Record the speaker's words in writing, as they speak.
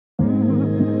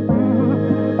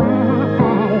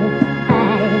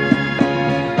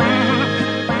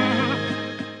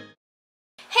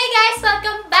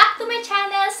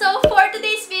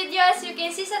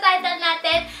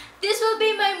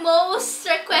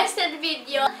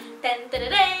video.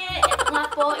 Ito nga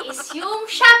po is yung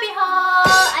Shopee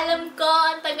haul! Alam ko,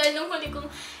 ang tagal nung huli kong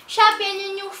Shopee.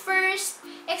 Yan yung first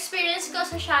experience ko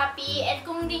sa Shopee. And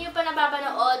kung hindi nyo pa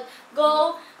napapanood,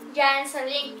 go dyan sa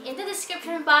link in the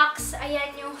description box.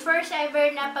 Ayan yung first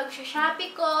ever na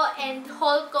pag-Shopee ko and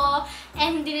haul ko.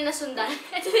 And hindi na nasundan.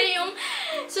 Ito na yung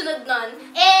sunod nun.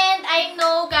 And I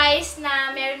know guys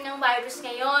na meron ng virus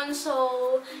ngayon. So,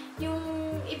 yung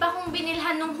iba kong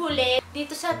binilhan nung huli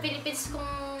dito sa Philippines kung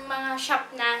mga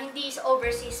shop na hindi sa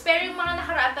overseas. Pero yung mga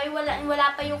nakaraan pa, wala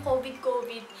pa yung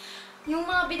COVID. Yung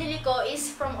mga binili ko is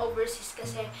from overseas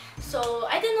kasi. So,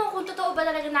 I don't know kung totoo ba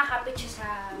talaga nakapit siya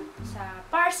sa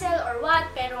parcel or what.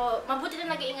 Pero, mabuti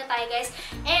na nag-iingat tayo guys.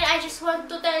 And I just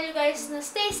want to tell you guys na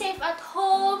stay safe at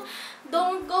home.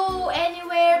 Don't go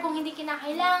anywhere kung hindi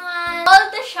kinakailangan.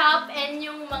 All the shop and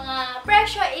yung mga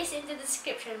presyo is in the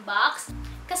description box.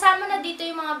 Kasama na dito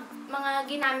yung mga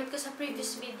ginamit ko sa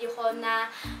previous video ko na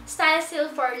Style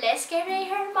Still for Less kay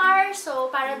FIRMOO.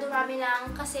 So, para dumami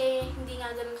lang kasi hindi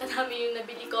nga ganun kadami yung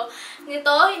nabili ko.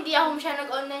 Nito, hindi ako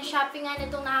nag-online shopping nga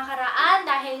nitong nakakaraan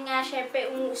dahil nga,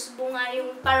 syempre, umusbo nga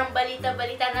yung parang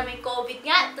balita-balita na may COVID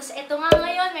nga. Tapos, eto nga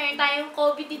ngayon, meron tayong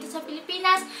COVID dito sa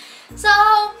Pilipinas. So,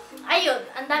 ayun,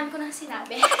 ang dami ko nang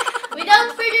sinabi.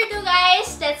 Without further ado,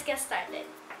 guys, let's get started.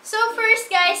 So, first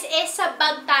guys, is sa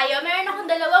bag tayo. Meron akong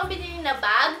dalawang binili na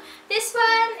bag. This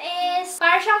one is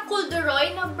parang siyang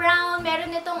corduroy na brown. Meron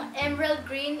itong emerald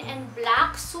green and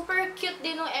black. Super cute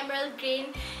din yung emerald green.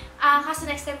 Kasi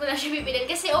next time ko lang siya bibilin.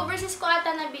 Kasi overseas ko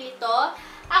ata nabili to.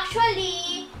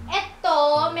 Actually,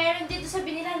 eto, meron dito sa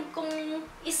binilhan kong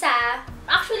isa.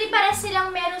 Actually, para silang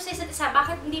meron sa isa't isa.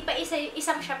 Bakit hindi pa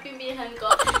isang shop yung binilhan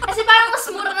ko? Kasi parang mas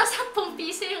mura na 10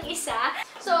 piso yung isa.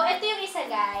 So, ito yung isa,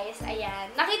 guys. Ayan.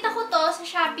 Nakita ko to sa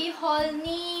Shopee haul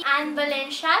ni Anne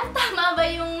Valencia. Tama ba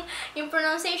yung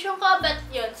pronunciation ko? But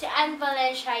yun, si Anne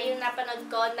Valencia, yung napanood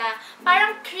ko na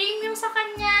parang cream yung sa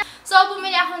kanya. So,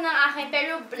 bumili ako ng akin.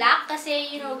 Pero black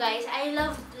kasi, you know guys, I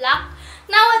love black.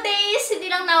 Nowadays, hindi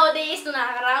lang nowadays, nung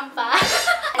nakakarampa.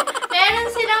 Meron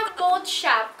silang both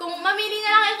shop. Kung mamili na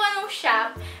lang ako ng shop,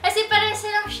 kasi parang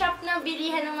silang shop na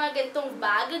bilihan ng mga gantong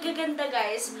bag. Gaganda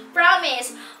guys.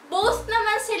 Promise. Both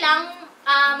naman silang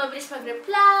mabilis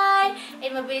mag-reply,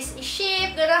 and mabilis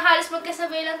i-ship. Ganun, halos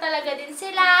magkasabay lang talaga din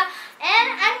sila. And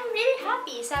I'm really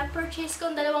happy sa purchase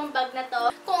kong dalawang bag na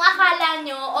to. Kung akala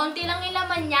nyo, onti lang yung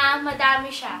laman niya,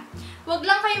 madami siya. Huwag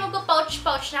lang kayo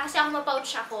magpa-pouch-pouch na kasi ako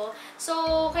ma-pouch ako. So,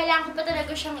 kailangan ko pa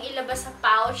talaga siyang ilabas sa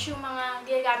pouch, yung mga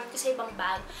ginagamit ko sa ibang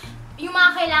bag. Yung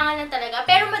mga kailangan lang talaga.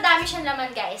 Pero madami siyang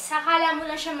laman, guys. Akala mo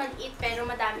lang siya maliit, pero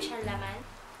madami siyang laman.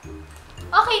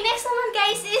 Okay, next naman,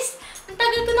 guys, is ang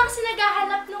tagal ko na kasi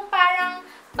naghahanap nung parang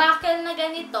buckle na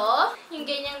ganito. Yung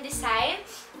ganyang design.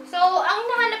 So, ang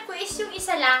nahanap ko is yung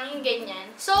isa lang, yung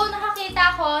ganyan. So,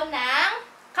 nakakita ko ng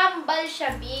kambal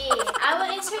siya, B. I will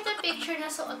insert a picture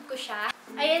na suot ko siya.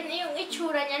 Ayan yung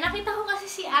itsura niya. Nakita ko kasi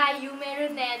si Ayu,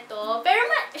 meron neto. Pero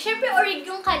syempre orig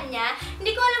yung kanya.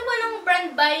 Hindi ko alam kung anong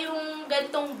brand ba yung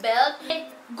gantong belt.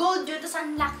 Gold yun, tapos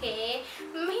ang laki.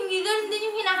 Hindi ganun din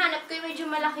yung hinahanap ko.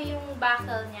 Medyo malaki yung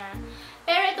buckle niya.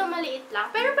 Pero ito maliit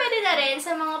lang. Pero pwede na rin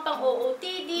sa mga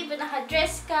pang-OOTD,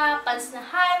 naka-dress ka, pants na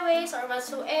high-waist, or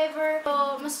whatsoever.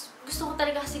 So, mas gusto ko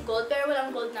talaga kasi gold, pero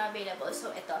walang gold na available.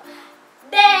 So, ito.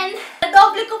 Then,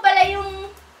 nadoble ko pala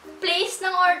yung place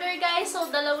ng order, guys.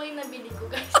 So, dalawa yung nabili ko,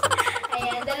 guys.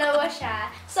 Ayan, dalawa siya.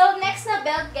 So, next na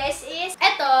belt, guys, is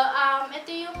ito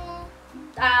yung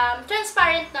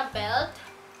transparent na belt.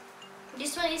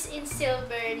 This one is in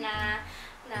silver na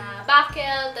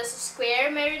buckle, tas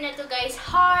square. Meron na to, guys,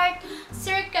 heart,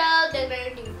 circle, then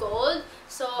meron din gold.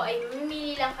 So, ayun,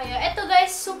 mamili lang kayo. Ito,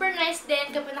 guys, super nice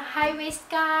din kapag na high waist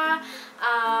ka.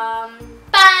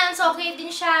 Pants, okay din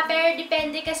siya. Pero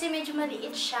depende kasi medyo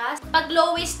maliit siya. Pag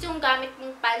low waist yung gamit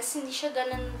mong pants, hindi siya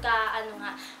ganun ka,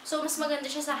 So, mas maganda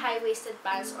siya sa high-waisted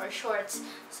pants or shorts.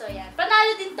 So, yan.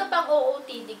 Panalo din to pang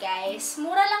OOTD, guys.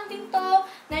 Mura lang din to.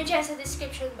 Nandiyan sa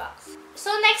description box.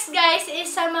 So, next, guys,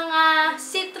 is sa mga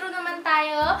see-through naman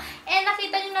tayo. And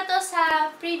nakita nyo na to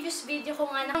sa previous video ko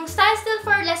nga. Ang Style Still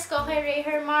for Less ko kay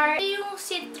FIRMOO. Ito yung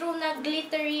see-through na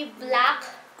glittery black.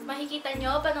 Makikita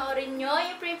nyo, panoorin nyo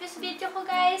yung previous video ko,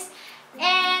 guys.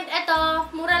 And eto,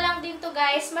 mura lang din to,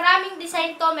 guys. Maraming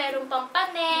design to. Merong pang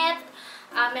panet,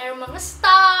 merong mga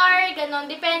star, ganon.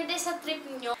 Depende sa trip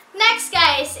nyo. Next,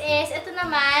 guys, is ito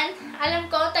naman. Alam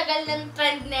ko, tagal ng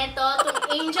trend neto. Itong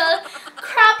angel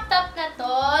crop top na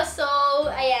to. So,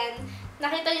 ayan.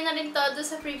 Nakita nyo na rin to doon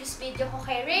sa previous video ko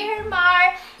kay FIRMOO.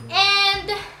 And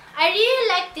I really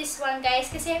like this one,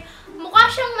 guys. Kasi mukha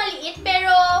siyang maliit,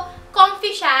 pero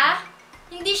comfy siya.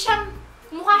 Hindi siya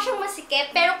mukha siyang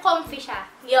masikip, pero comfy siya.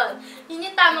 Yun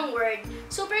yung tamang word.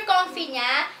 Super comfy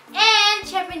niya. And,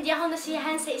 syempre, hindi ako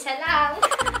nasiyahan sa isa lang.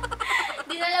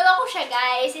 Dinalawa ko siya,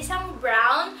 guys. Isang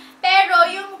brown. Pero,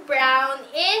 yung brown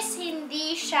is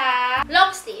hindi siya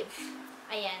long sleeve.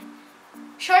 Ayan.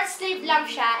 Short sleeve lang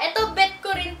siya. Ito, bet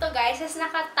ko rin to, guys. As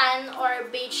naka-tan or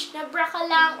beige na bra ka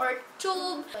lang or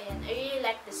tube. Ayan, I really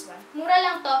like this one. Mura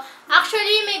lang to.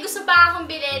 Actually, may gusto pa akong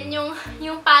bilhin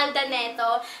yung palda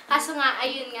neto. Kaso nga,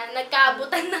 ayun nga,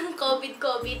 nagkaabutan ng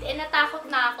COVID. Eh, natakot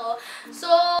na ako. So,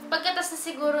 pagkatas na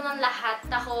siguro ng lahat,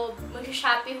 ako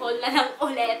mag-Shopee haul na lang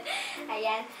ulit.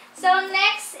 Ayan. So,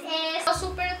 next is,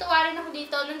 super natuwa rin ako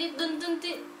dito. Nandun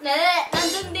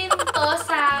din to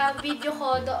sa video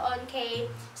ko doon kay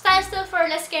Style Still For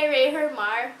Less kay Ray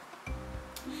Hermar.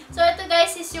 So, ito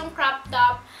guys is yung crop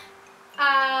top.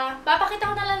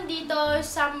 Papakita ko na lang dito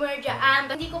somewhere dyan.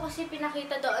 Hindi ko kasi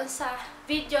pinakita doon sa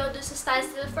video, doon sa Style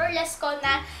Still For Less ko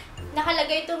na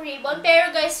nakalagay itong ribbon.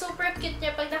 Pero guys, super cute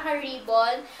niya pag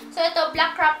naka-ribbon. So ito,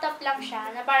 black crop top lang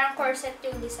siya, na parang corset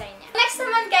yung design niya. Next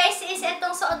naman guys is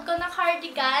itong suot ko na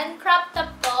cardigan, crop top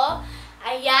ko.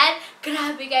 Ayan,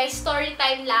 grabe guys, story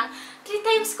time lang. 3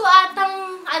 times ko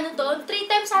atang, 3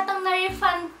 times atang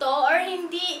na-refund to or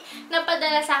hindi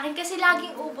napadala sa akin kasi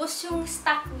laging ubos yung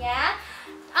stock niya.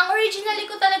 Ang originally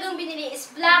ko talagang binili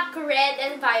is black, red,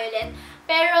 and violet.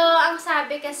 Pero ang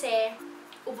sabi kasi,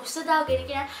 ubos na daw,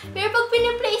 ganyan. Pero pag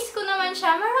piniplace ko naman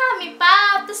siya, marami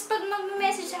pa. Tapos pag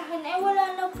mag-message sa akin,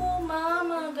 wala na po,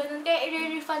 mama. Ganun. Kaya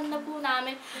i-refund na po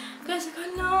namin. Kasi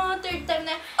no, 3rd time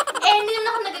na. Hindi naman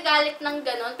ako nagagalit ng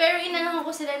ganun. Pero inanahan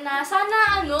ko sila na,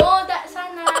 sana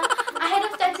sana ahead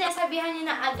of time sinasabihan niyo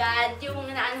na agad yung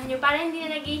inaanahan niyo para hindi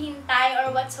na naghihintay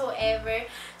or whatsoever.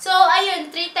 So,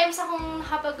 ayun, 3 times akong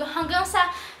hanggang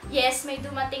sa, yes, may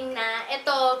dumating na.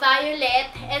 Ito, violet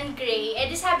and gray.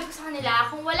 Di sabi ko sa kanila,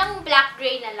 kung walang black,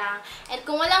 gray na lang. And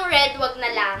kung walang red, wag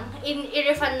na lang.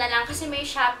 I-refund na lang kasi may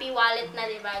Shopee wallet na,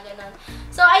 diba? Ganon.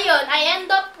 So, ayun, I end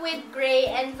up with gray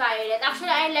and violet.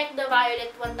 Actually, I like the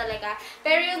violet one talaga.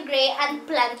 Pero yung gray,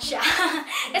 unplanned siya.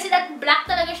 Kasi that black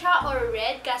talaga siya or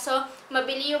red. Kaso,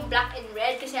 mabili yung black and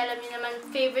red. Kasi alam niyo naman,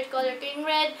 favorite color ko yung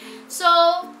red. So,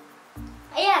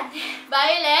 ayan,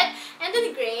 violet and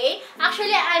then gray.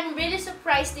 Actually, I'm really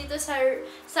surprised dito sa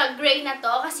gray na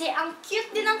to kasi ang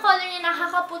cute din ng color niya,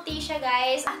 nakakaputi siya,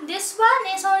 guys. This one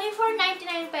is only for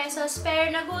 99 pesos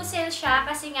pero nag-wholesale siya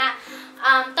kasi nga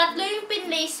tatlo yung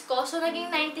pinlace ko. So,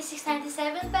 naging 96,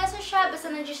 97 pesos siya.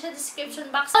 Basta nandiyan sa description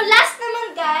box. So, last naman,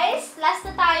 guys. Last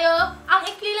na tayo. Ang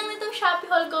ikli lang nitong Shopee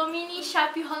haul ko. Mini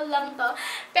Shopee haul lang to.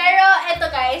 Pero, eto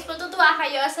guys, matutuwa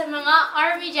kayo sa mga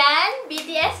army dyan.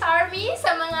 BTS army.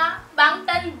 Sa mga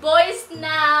Bangtan boys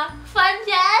na fan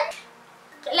dyan.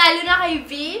 Lalo na kay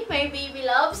V, my baby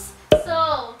loves. So,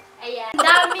 ayan.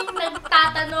 Daming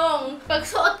nagtatanong, pag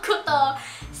suot ko to,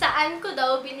 saan ko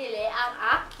daw binili ang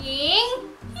aking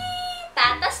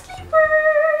Tata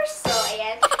Slippers. So,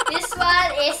 ayan. This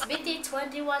one is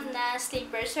Bt21 na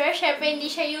slippers. So, syempre, hindi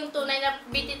siya yung tunay na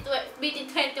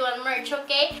Bt21 merch,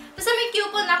 okay? Basta may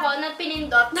coupon ako na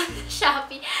pinindot ng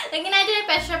Shopee. Naging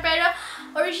 99 pesos pero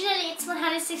originally, it's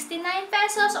 169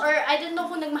 pesos or I don't know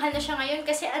kung nagmahal na siya ngayon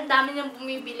kasi ang dami nang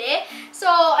bumibili. So,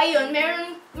 ayun,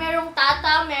 merong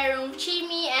Tata, merong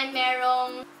Chimi, and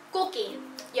merong Cookie.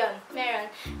 Yun,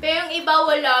 meron. Pero yung iba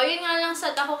wala. Yun nga lang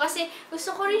sad ako kasi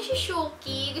gusto ko rin si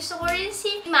Shuki, gusto ko rin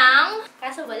si Mang,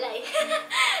 kaso wala eh.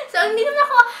 So, hindi naman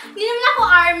ako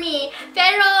army.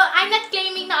 Pero, I'm not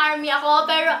claiming na army ako,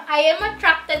 pero I am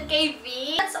attracted kay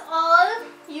V. That's all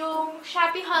yung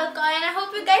Shopee haul ko. And I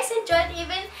hope you guys enjoyed,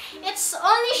 even it's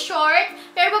only short.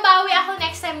 Pero babawi ako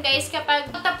next time, guys,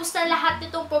 kapag tapos na lahat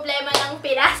nitong problema ng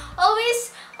Pinas.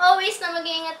 Always na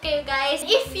mag-iingat kayo, guys.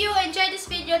 If you enjoyed this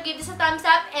video, give this a thumbs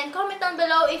up and comment down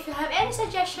below if you have any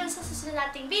suggestions sa susunod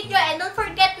nating video. And don't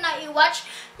forget na i-watch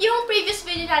yung previous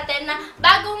video natin na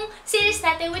bagong series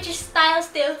natin, which is Style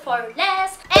Still For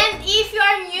Less. And if you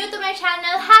are new to my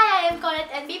channel, hi, I am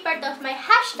Collette and be part of my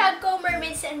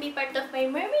 #comermaids and be part of my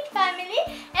mermaid family.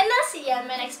 And I'll see you on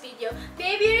my next video.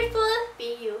 Be beautiful,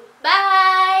 be you.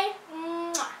 Bye!